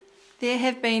There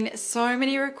have been so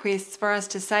many requests for us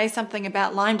to say something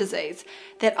about Lyme disease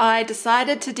that I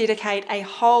decided to dedicate a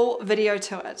whole video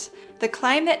to it. The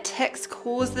claim that ticks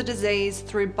cause the disease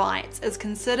through bites is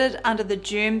considered under the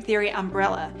germ theory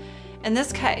umbrella. In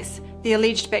this case, the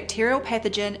alleged bacterial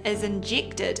pathogen is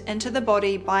injected into the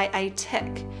body by a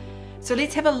tick. So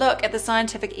let's have a look at the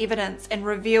scientific evidence and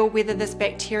reveal whether this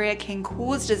bacteria can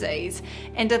cause disease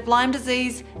and if Lyme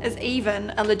disease is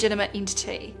even a legitimate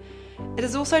entity. It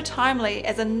is also timely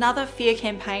as another fear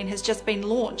campaign has just been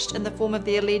launched in the form of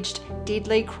the alleged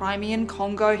deadly Crimean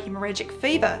Congo hemorrhagic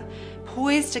fever,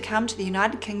 poised to come to the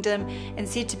United Kingdom and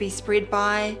said to be spread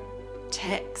by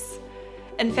ticks.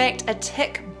 In fact, a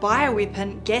tick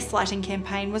bioweapon gaslighting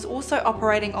campaign was also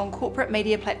operating on corporate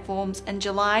media platforms in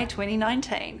July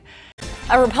 2019.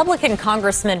 A Republican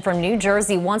congressman from New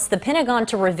Jersey wants the Pentagon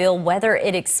to reveal whether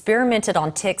it experimented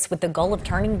on ticks with the goal of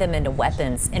turning them into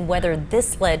weapons and whether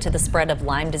this led to the spread of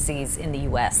Lyme disease in the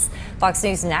U.S. Fox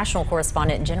News national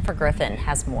correspondent Jennifer Griffin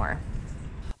has more.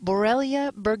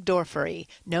 Borrelia burgdorferi,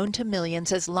 known to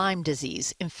millions as Lyme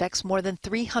disease, infects more than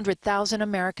 300,000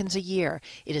 Americans a year.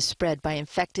 It is spread by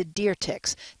infected deer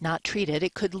ticks. Not treated,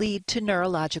 it could lead to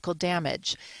neurological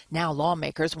damage. Now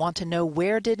lawmakers want to know,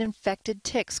 where did infected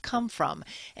ticks come from,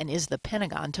 and is the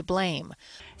Pentagon to blame?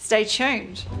 Stay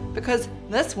tuned, because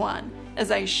this one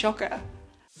is a shocker.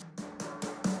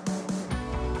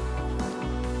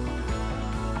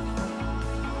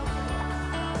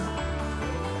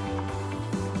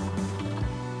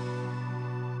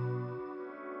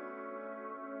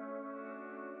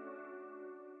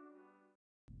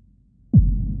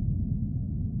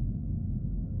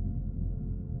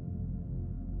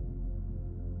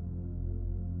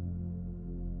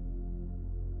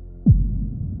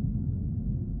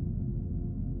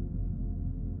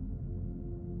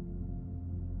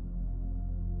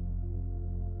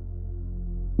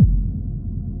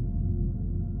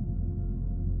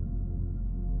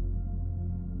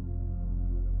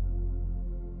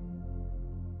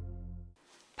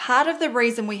 Part of the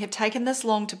reason we have taken this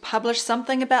long to publish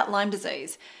something about Lyme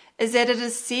disease is that it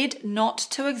is said not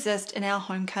to exist in our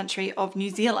home country of New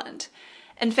Zealand.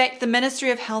 In fact, the Ministry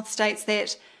of Health states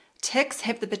that ticks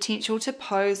have the potential to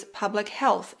pose public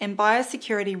health and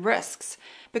biosecurity risks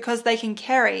because they can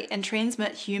carry and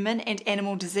transmit human and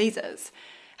animal diseases.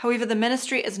 However, the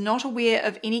ministry is not aware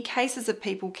of any cases of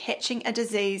people catching a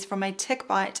disease from a tick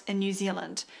bite in New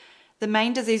Zealand. The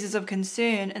main diseases of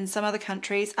concern in some other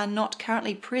countries are not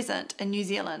currently present in New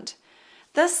Zealand.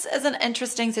 This is an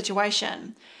interesting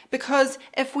situation because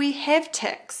if we have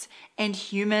ticks and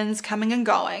humans coming and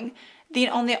going, then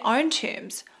on their own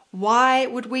terms, why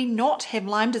would we not have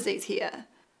Lyme disease here?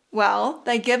 Well,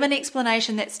 they give an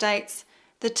explanation that states,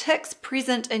 the ticks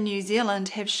present in New Zealand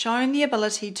have shown the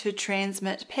ability to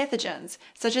transmit pathogens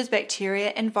such as bacteria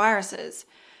and viruses.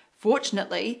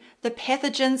 Fortunately, the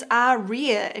pathogens are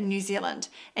rare in New Zealand,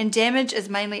 and damage is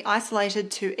mainly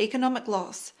isolated to economic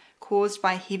loss caused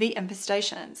by heavy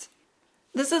infestations.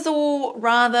 This is all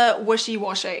rather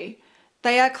wishy-washy.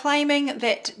 They are claiming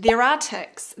that there are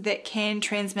ticks that can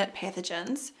transmit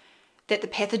pathogens, that the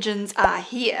pathogens are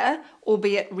here,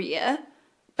 albeit rare,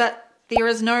 but there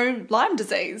is no Lyme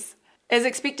disease. As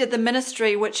expected, the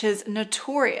ministry, which is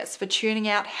notorious for tuning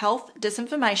out health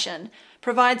disinformation,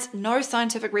 provides no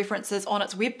scientific references on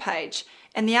its webpage,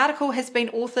 and the article has been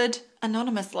authored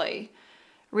anonymously.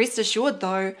 Rest assured,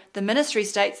 though, the ministry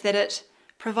states that it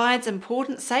provides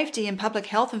important safety and public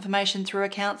health information through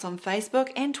accounts on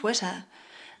Facebook and Twitter.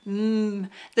 The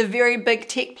very big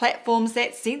tech platforms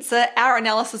that censor our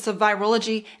analysis of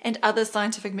virology and other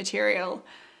scientific material.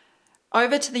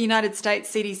 Over to the United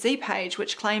States CDC page,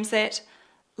 which claims that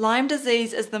Lyme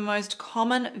disease is the most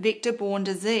common vector-borne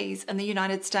disease in the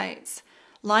United States.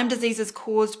 Lyme disease is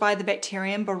caused by the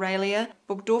bacterium Borrelia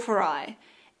burgdorferi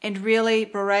and really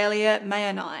Borrelia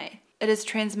mayeri. It is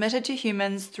transmitted to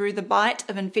humans through the bite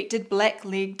of infected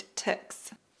black-legged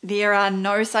ticks. There are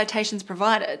no citations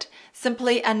provided,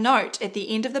 simply a note at the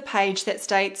end of the page that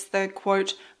states the,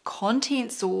 quote,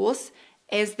 content source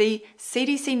as the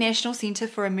CDC National Center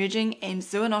for Emerging and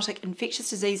Zoonotic Infectious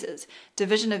Diseases,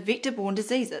 Division of Vector-Borne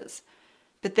Diseases.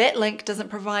 But that link doesn't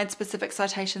provide specific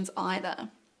citations either.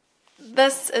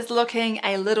 This is looking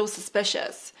a little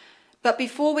suspicious. But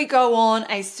before we go on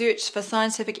a search for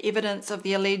scientific evidence of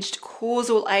the alleged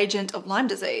causal agent of Lyme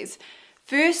disease,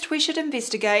 first we should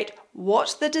investigate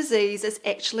what the disease is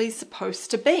actually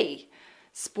supposed to be.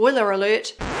 Spoiler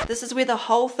alert, this is where the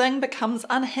whole thing becomes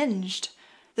unhinged.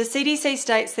 The CDC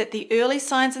states that the early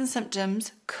signs and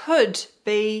symptoms could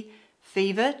be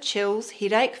fever, chills,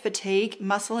 headache, fatigue,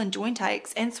 muscle and joint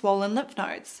aches, and swollen lymph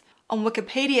nodes. On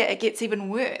Wikipedia, it gets even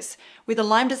worse, where the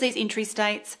Lyme disease entry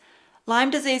states,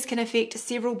 Lyme disease can affect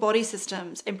several body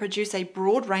systems and produce a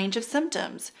broad range of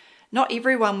symptoms. Not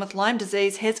everyone with Lyme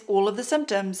disease has all of the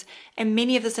symptoms, and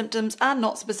many of the symptoms are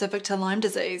not specific to Lyme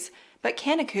disease, but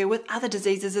can occur with other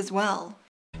diseases as well.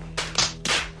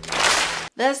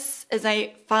 This is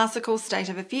a farcical state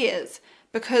of affairs,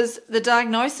 because the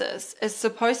diagnosis is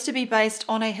supposed to be based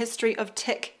on a history of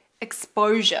tick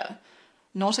exposure,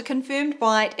 not a confirmed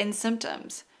bite and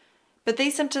symptoms. But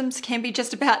these symptoms can be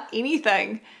just about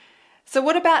anything. So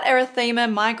what about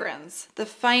erythema migrans, the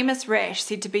famous rash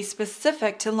said to be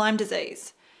specific to Lyme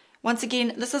disease? Once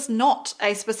again, this is not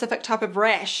a specific type of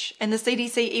rash, and the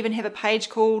CDC even have a page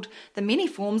called The Many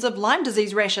Forms of Lyme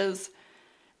Disease Rashes.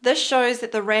 This shows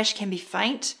that the rash can be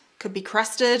faint, could be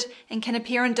crusted, and can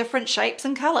appear in different shapes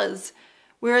and colours,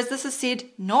 whereas this is said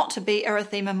not to be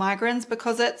erythema migrans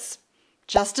because it's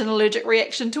just an allergic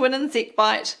reaction to an insect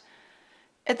bite.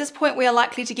 At this point, we are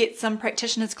likely to get some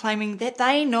practitioners claiming that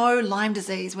they know Lyme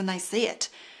disease when they see it.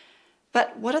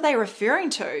 But what are they referring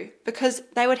to? Because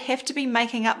they would have to be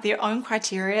making up their own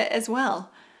criteria as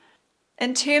well.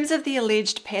 In terms of the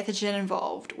alleged pathogen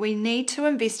involved, we need to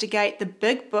investigate the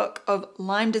big book of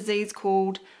Lyme disease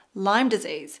called Lyme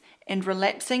Disease and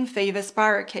Relapsing Fever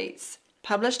Spirochetes,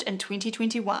 published in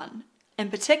 2021. In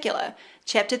particular,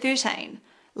 Chapter 13,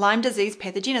 Lyme Disease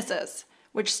Pathogenesis,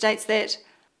 which states that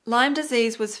Lyme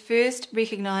disease was first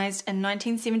recognised in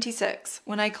 1976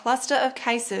 when a cluster of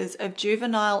cases of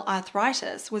juvenile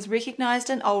arthritis was recognised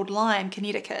in Old Lyme,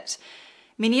 Connecticut.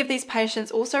 Many of these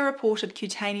patients also reported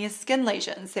cutaneous skin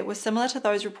lesions that were similar to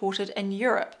those reported in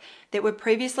Europe that were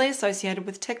previously associated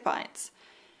with tick bites.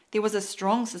 There was a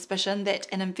strong suspicion that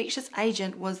an infectious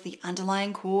agent was the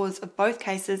underlying cause of both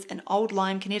cases in Old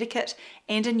Lyme, Connecticut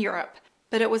and in Europe.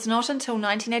 But it was not until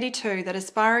 1982 that a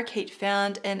spirochete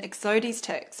found in Ixodes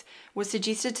ticks was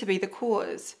suggested to be the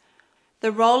cause.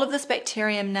 The role of this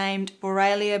bacterium named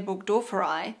Borrelia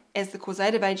burgdorferi as the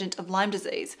causative agent of Lyme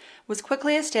disease was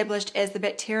quickly established as the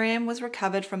bacterium was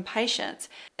recovered from patients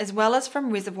as well as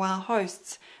from reservoir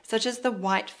hosts, such as the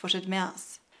white-footed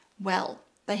mouse. Well,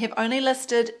 they have only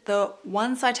listed the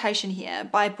one citation here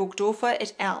by Burgdorfer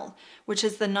et al., which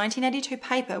is the 1982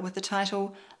 paper with the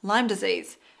title Lyme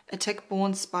Disease, a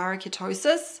tick-borne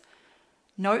spirochetosis?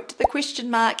 Note the question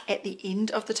mark at the end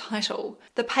of the title.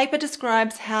 The paper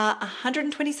describes how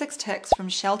 126 ticks from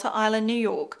Shelter Island, New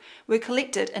York were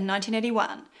collected in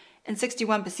 1981, and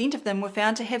 61% of them were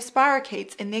found to have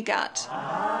spirochetes in their gut.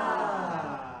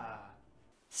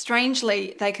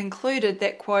 Strangely, they concluded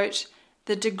that, quote,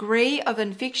 the degree of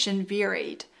infection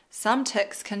varied. Some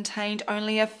ticks contained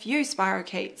only a few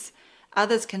spirochetes,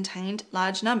 others contained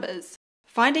large numbers.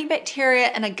 Finding bacteria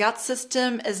in a gut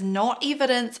system is not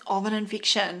evidence of an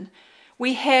infection.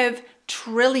 We have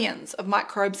trillions of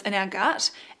microbes in our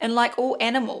gut, and like all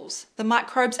animals, the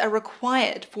microbes are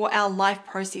required for our life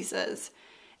processes.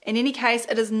 In any case,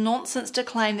 it is nonsense to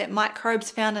claim that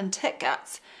microbes found in tick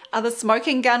guts are the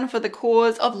smoking gun for the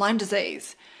cause of Lyme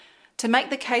disease. To make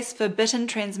the case for bitten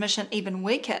transmission even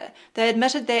weaker, they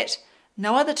admitted that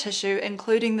no other tissue,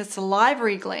 including the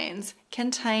salivary glands,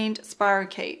 contained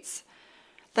spirochetes.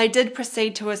 They did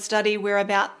proceed to a study where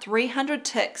about 300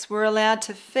 ticks were allowed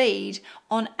to feed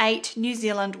on 8 New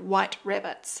Zealand white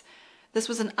rabbits. This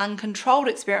was an uncontrolled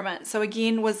experiment, so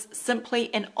again was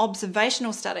simply an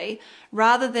observational study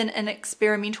rather than an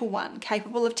experimental one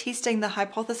capable of testing the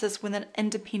hypothesis with an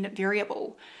independent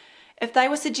variable. If they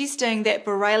were suggesting that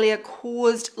Borrelia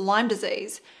caused Lyme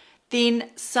disease,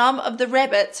 then some of the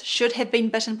rabbits should have been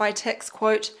bitten by ticks,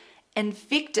 quote,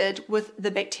 infected with the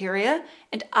bacteria,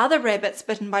 and other rabbits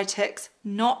bitten by ticks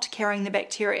not carrying the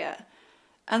bacteria.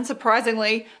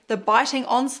 Unsurprisingly, the biting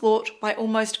onslaught by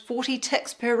almost 40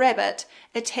 ticks per rabbit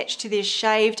attached to their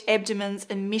shaved abdomens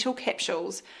in metal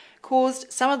capsules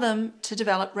caused some of them to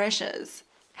develop rashes.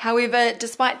 However,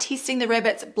 despite testing the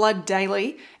rabbits' blood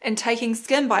daily and taking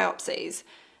skin biopsies,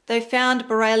 they found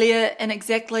Borrelia in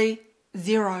exactly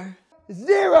zero.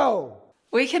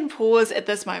 We can pause at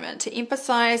this moment to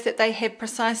emphasise that they have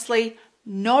precisely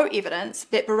no evidence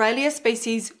that Borrelia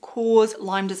species cause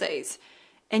Lyme disease,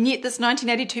 and yet this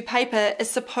 1982 paper is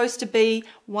supposed to be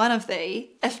one of the,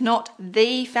 if not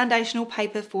the, foundational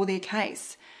paper for their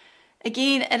case.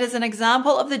 Again, it is an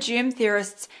example of the germ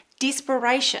theorists'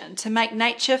 desperation to make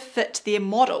nature fit their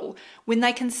model when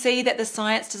they can see that the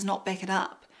science does not back it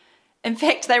up. In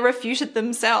fact, they refuted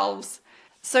themselves.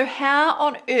 So how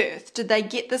on earth did they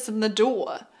get this in the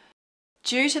door?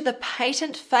 Due to the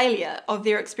patent failure of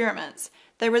their experiments,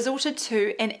 they resorted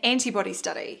to an antibody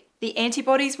study, The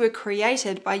antibodies were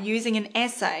created by using an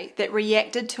assay that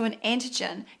reacted to an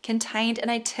antigen contained in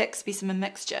a tick specimen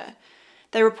mixture.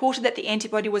 They reported that the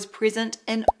antibody was present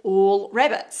in all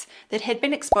rabbits that had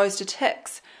been exposed to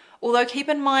ticks, although keep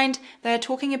in mind they are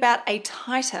talking about a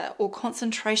titer or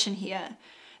concentration here.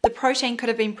 The protein could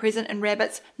have been present in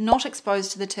rabbits not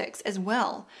exposed to the ticks as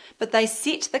well, but they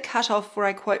set the cutoff for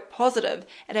a quote positive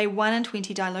at a 1 in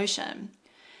 20 dilution.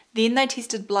 Then they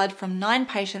tested blood from 9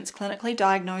 patients clinically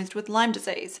diagnosed with Lyme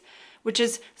disease, which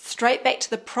is straight back to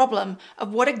the problem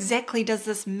of what exactly does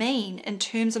this mean in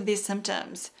terms of their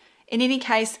symptoms. In any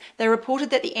case, they reported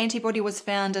that the antibody was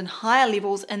found in higher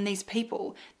levels in these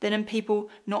people than in people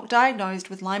not diagnosed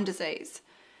with Lyme disease.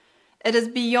 It is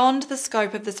beyond the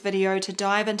scope of this video to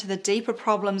dive into the deeper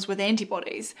problems with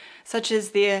antibodies, such as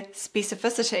their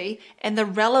specificity and the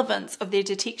relevance of their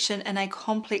detection in a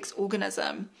complex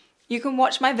organism. You can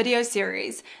watch my video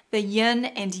series, The Yin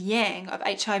and Yang of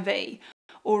HIV,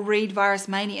 or read Virus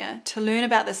Mania to learn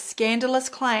about the scandalous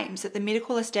claims that the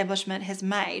medical establishment has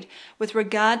made with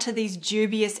regard to these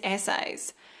dubious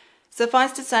assays.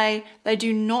 Suffice to say, they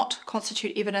do not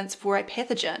constitute evidence for a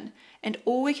pathogen, and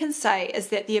all we can say is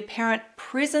that the apparent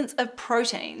presence of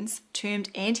proteins, termed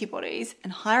antibodies, in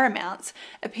higher amounts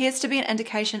appears to be an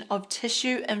indication of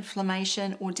tissue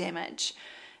inflammation or damage.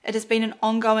 It has been an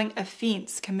ongoing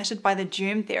offence committed by the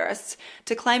germ theorists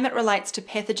to claim it relates to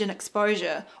pathogen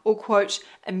exposure or, quote,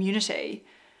 immunity.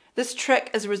 This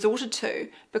trick is resorted to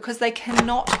because they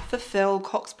cannot fulfill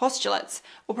Koch's postulates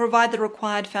or provide the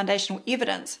required foundational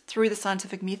evidence through the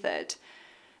scientific method.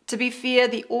 To be fair,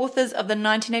 the authors of the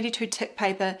 1982 tick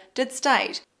paper did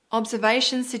state,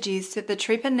 observations suggest that the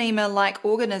treponema-like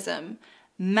organism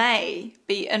may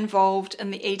be involved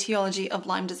in the etiology of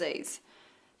Lyme disease.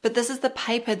 But this is the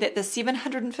paper that the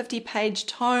 750-page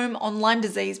tome on Lyme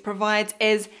disease provides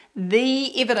as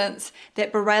the evidence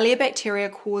that Borrelia bacteria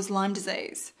cause Lyme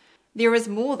disease. There is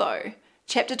more though.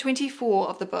 Chapter 24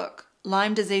 of the book,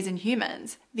 Lyme Disease in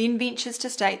Humans, then ventures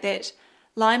to state that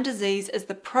Lyme disease is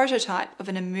the prototype of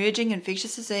an emerging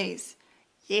infectious disease.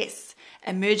 Yes,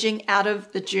 emerging out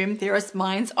of the germ theorists'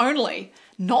 minds only,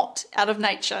 not out of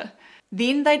nature.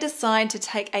 Then they decide to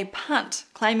take a punt,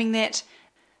 claiming that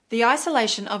the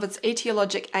isolation of its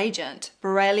etiologic agent,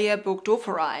 Borrelia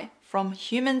burgdorferi, from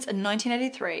humans in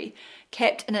 1983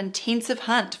 capped an intensive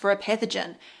hunt for a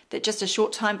pathogen that just a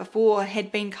short time before had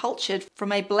been cultured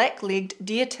from a black-legged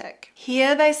deer tick.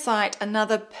 Here they cite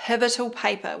another pivotal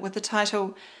paper with the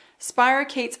title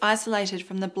Spirochetes Isolated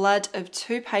from the Blood of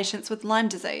 2 Patients with Lyme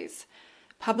Disease,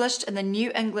 published in the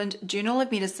New England Journal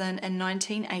of Medicine in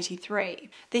 1983.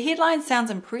 The headline sounds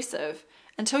impressive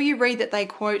until you read that they,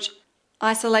 quote,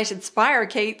 isolated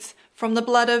spirochetes from the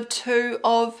blood of 2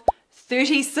 of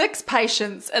 36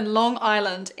 patients in Long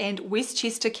Island and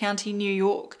Westchester County, New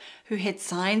York, who had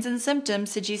signs and symptoms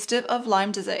suggestive of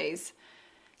Lyme disease.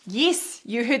 Yes,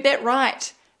 you heard that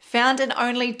right. Found in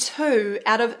only 2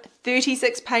 out of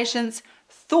 36 patients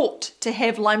thought to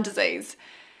have Lyme disease.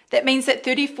 That means that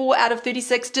 34 out of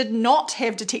 36 did not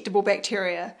have detectable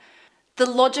bacteria. The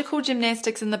logical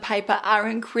gymnastics in the paper are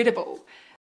incredible.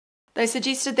 They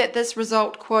suggested that this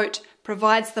result, quote,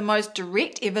 provides the most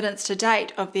direct evidence to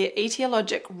date of their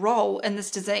etiologic role in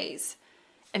this disease.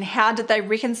 And how did they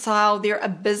reconcile their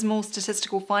abysmal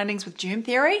statistical findings with germ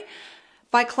theory?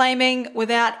 By claiming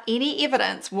without any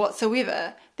evidence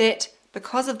whatsoever that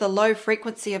because of the low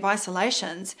frequency of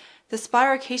isolations, the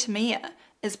spirochetemia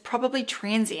is probably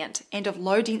transient and of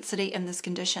low density in this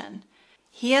condition.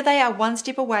 Here they are one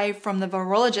step away from the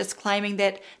virologists claiming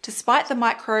that despite the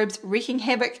microbes wreaking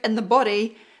havoc in the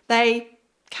body, they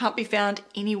can't be found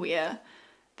anywhere.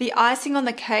 The icing on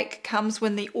the cake comes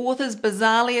when the authors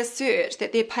bizarrely assert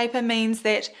that their paper means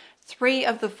that 3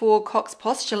 of the 4 Koch's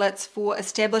postulates for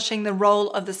establishing the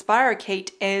role of the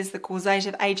spirochete as the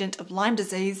causative agent of Lyme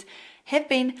disease have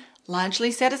been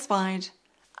largely satisfied.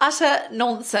 Utter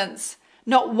nonsense.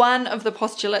 Not one of the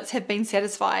postulates have been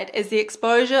satisfied, as the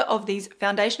exposure of these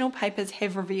foundational papers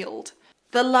have revealed.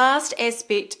 The last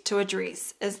aspect to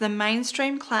address is the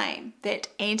mainstream claim that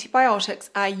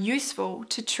antibiotics are useful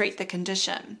to treat the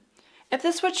condition. If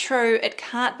this were true, it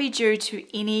can't be due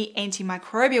to any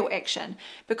antimicrobial action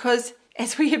because,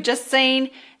 as we have just seen,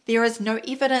 there is no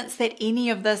evidence that any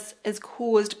of this is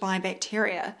caused by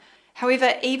bacteria.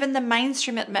 However, even the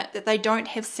mainstream admit that they don't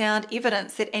have sound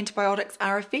evidence that antibiotics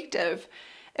are effective.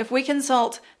 If we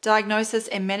consult Diagnosis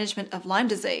and Management of Lyme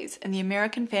Disease in the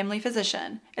American Family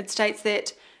Physician, it states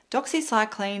that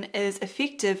doxycycline is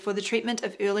effective for the treatment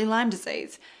of early Lyme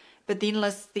disease, but then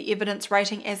lists the evidence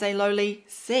rating as a lowly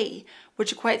C,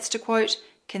 which equates to, quote,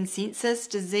 consensus,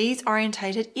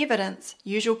 disease-orientated evidence,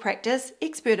 usual practice,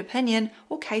 expert opinion,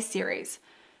 or case series.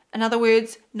 In other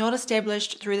words, not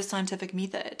established through the scientific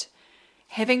method.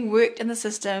 Having worked in the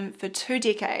system for 2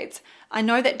 decades, I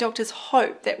know that doctors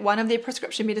hope that one of their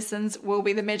prescription medicines will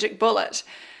be the magic bullet.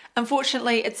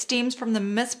 Unfortunately, it stems from the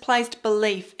misplaced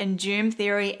belief in germ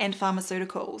theory and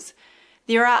pharmaceuticals.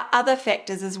 There are other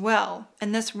factors as well,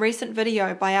 and this recent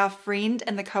video by our friend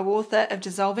and the co-author of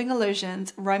Dissolving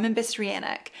Illusions, Roman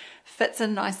Bastrianic, fits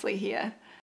in nicely here.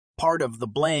 Part of the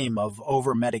blame of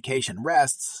over-medication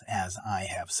rests, as I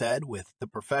have said, with the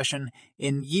profession,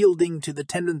 in yielding to the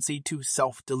tendency to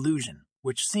self-delusion,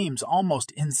 which seems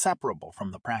almost inseparable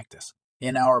from the practice.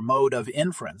 In our mode of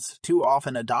inference, too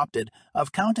often adopted,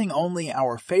 of counting only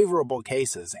our favorable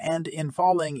cases and in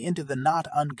falling into the not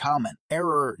uncommon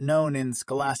error known in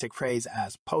scholastic phrase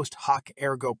as post hoc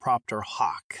ergo propter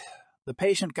hoc. The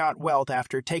patient got well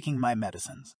after taking my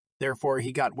medicines, therefore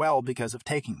he got well because of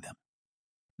taking them.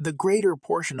 The greater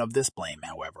portion of this blame,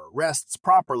 however, rests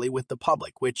properly with the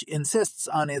public, which insists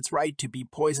on its right to be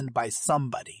poisoned by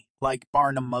somebody. Like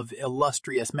Barnum of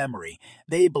illustrious memory,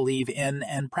 they believe in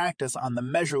and practice on the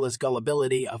measureless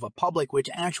gullibility of a public which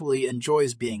actually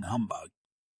enjoys being humbugged.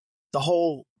 The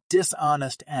whole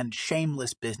dishonest and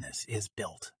shameless business is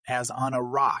built, as on a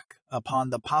rock, upon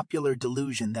the popular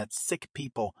delusion that sick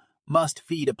people must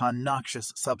feed upon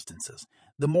noxious substances.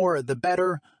 The more, the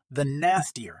better; the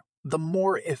nastier, the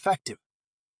more effective.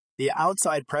 The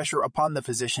outside pressure upon the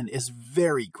physician is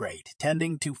very great,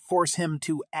 tending to force him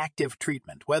to active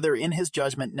treatment, whether in his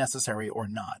judgment necessary or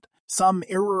not. Some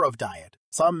error of diet,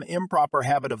 some improper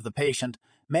habit of the patient,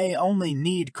 may only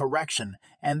need correction,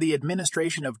 and the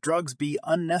administration of drugs be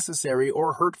unnecessary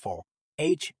or hurtful.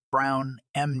 H. Brown,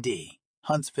 M.D.,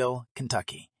 Huntsville,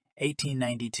 Kentucky,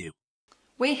 1892.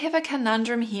 We have a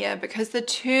conundrum here because the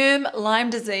term Lyme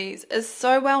disease is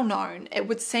so well known, it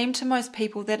would seem to most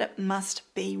people that it must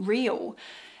be real.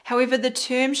 However, the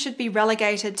term should be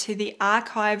relegated to the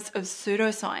archives of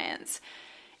pseudoscience.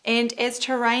 And as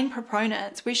terrain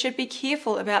proponents, we should be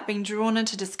careful about being drawn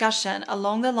into discussion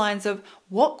along the lines of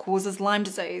what causes Lyme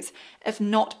disease, if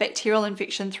not bacterial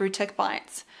infection through tick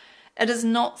bites. It is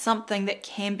not something that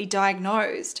can be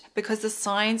diagnosed because the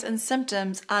signs and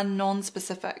symptoms are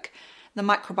non-specific. The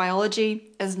microbiology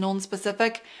is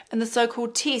non-specific, and the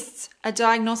so-called tests are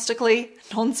diagnostically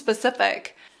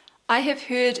non-specific. I have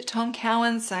heard Tom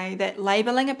Cowan say that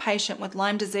labeling a patient with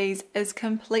Lyme disease is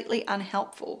completely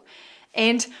unhelpful,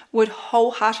 and would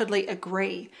wholeheartedly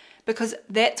agree, because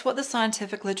that's what the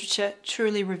scientific literature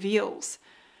truly reveals.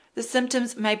 The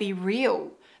symptoms may be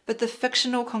real, but the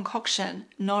fictional concoction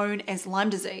known as Lyme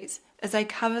disease is a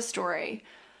cover story.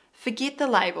 Forget the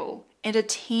label and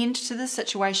attend to the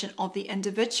situation of the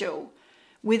individual.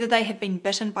 Whether they have been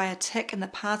bitten by a tick in the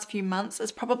past few months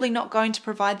is probably not going to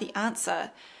provide the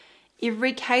answer.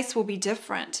 Every case will be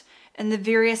different, and the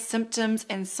various symptoms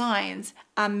and signs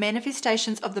are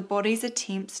manifestations of the body's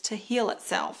attempts to heal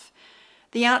itself.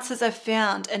 The answers are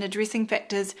found in addressing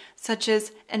factors such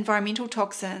as environmental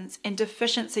toxins and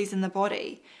deficiencies in the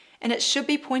body, and it should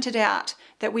be pointed out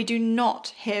that we do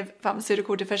not have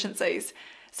pharmaceutical deficiencies.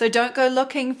 So don't go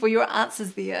looking for your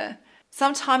answers there.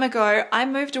 Some time ago, I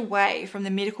moved away from the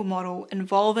medical model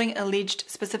involving alleged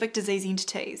specific disease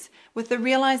entities with the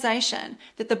realization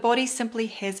that the body simply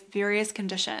has various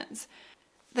conditions.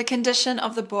 The condition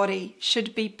of the body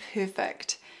should be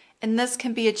perfect, and this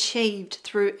can be achieved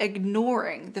through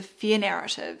ignoring the fear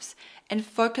narratives and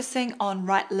focusing on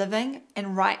right living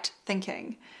and right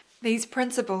thinking. These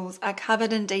principles are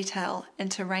covered in detail in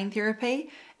Terrain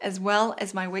Therapy, as well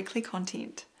as my weekly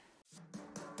content.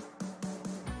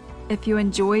 If you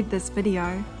enjoyed this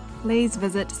video, please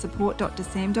visit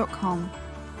supportdrsam.com